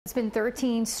It's been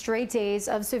 13 straight days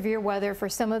of severe weather for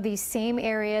some of these same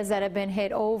areas that have been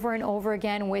hit over and over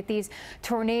again with these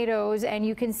tornadoes. And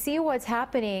you can see what's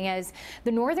happening as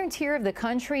the northern tier of the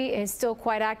country is still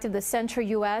quite active. The central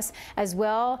U.S. as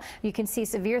well. You can see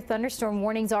severe thunderstorm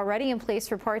warnings already in place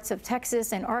for parts of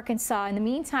Texas and Arkansas. In the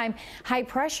meantime, high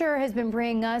pressure has been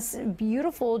bringing us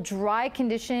beautiful dry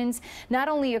conditions, not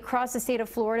only across the state of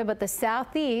Florida, but the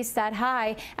southeast. That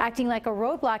high acting like a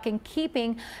roadblock and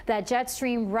keeping that jet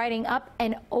stream riding up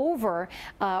and over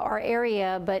our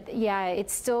area. But yeah,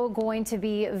 it's still going to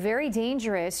be very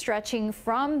dangerous, stretching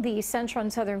from the central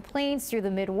and southern plains through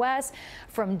the Midwest,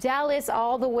 from Dallas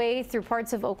all the way through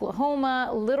parts of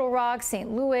Oklahoma, Little Rock, St.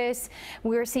 Louis.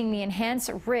 We're seeing the enhanced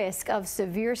risk of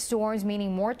severe storms,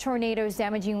 meaning more tornadoes,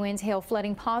 damaging winds, hail,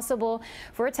 flooding possible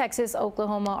for Texas,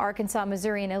 Oklahoma, Arkansas,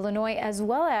 Missouri, and Illinois, as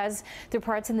well as through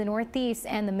parts in the Northeast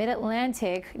and the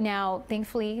Mid-Atlantic. Now,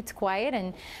 thankfully, it's quiet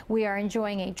and we are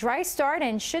enjoying a dry start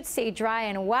and should stay dry.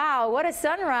 And wow, what a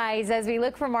sunrise as we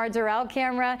look from our Doral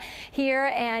camera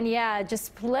here. And yeah,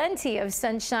 just plenty of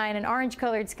sunshine and orange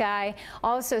colored sky.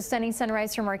 Also stunning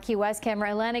sunrise from our Key West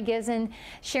camera. Alana Gizon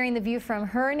sharing the view from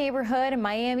her neighborhood in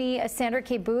Miami. Sandra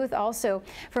K. Booth also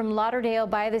from Lauderdale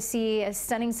by the Sea. A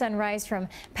stunning sunrise from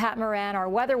Pat Moran. Our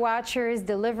weather watchers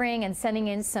delivering and sending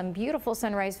in some beautiful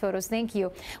sunrise photos. Thank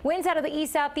you. Winds out of the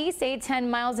east-southeast, 8-10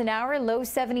 miles an hour. Low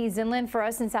 70s inland for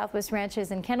us in Southwest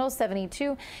Ranches and Kendall,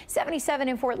 72, 77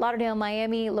 in Fort Lauderdale,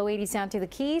 Miami, low 80s down to the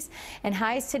Keys. And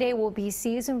highs today will be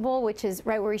seasonable, which is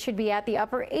right where we should be at, the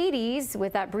upper 80s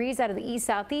with that breeze out of the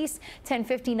east-southeast.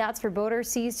 10-50 knots for boaters,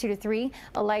 seas 2 to 3,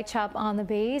 a light chop on the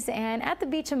bays. And at the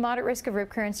beach, a moderate risk of rip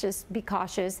currents. Just be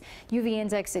cautious. UV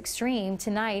index extreme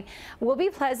tonight will be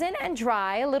pleasant and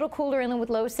dry, a little cooler inland with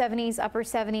low 70s, upper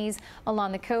 70s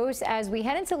along the coast. As we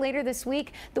head into later this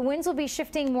week, the winds will be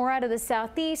shifting more out of the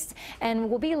southeast and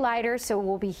will be lighter, so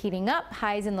we'll be heating up,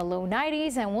 highs in the low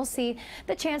 90s, and we'll see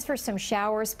the chance for some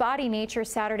showers, spotty nature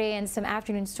Saturday and some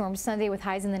afternoon storms Sunday with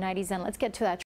highs in the 90s. And let's get to that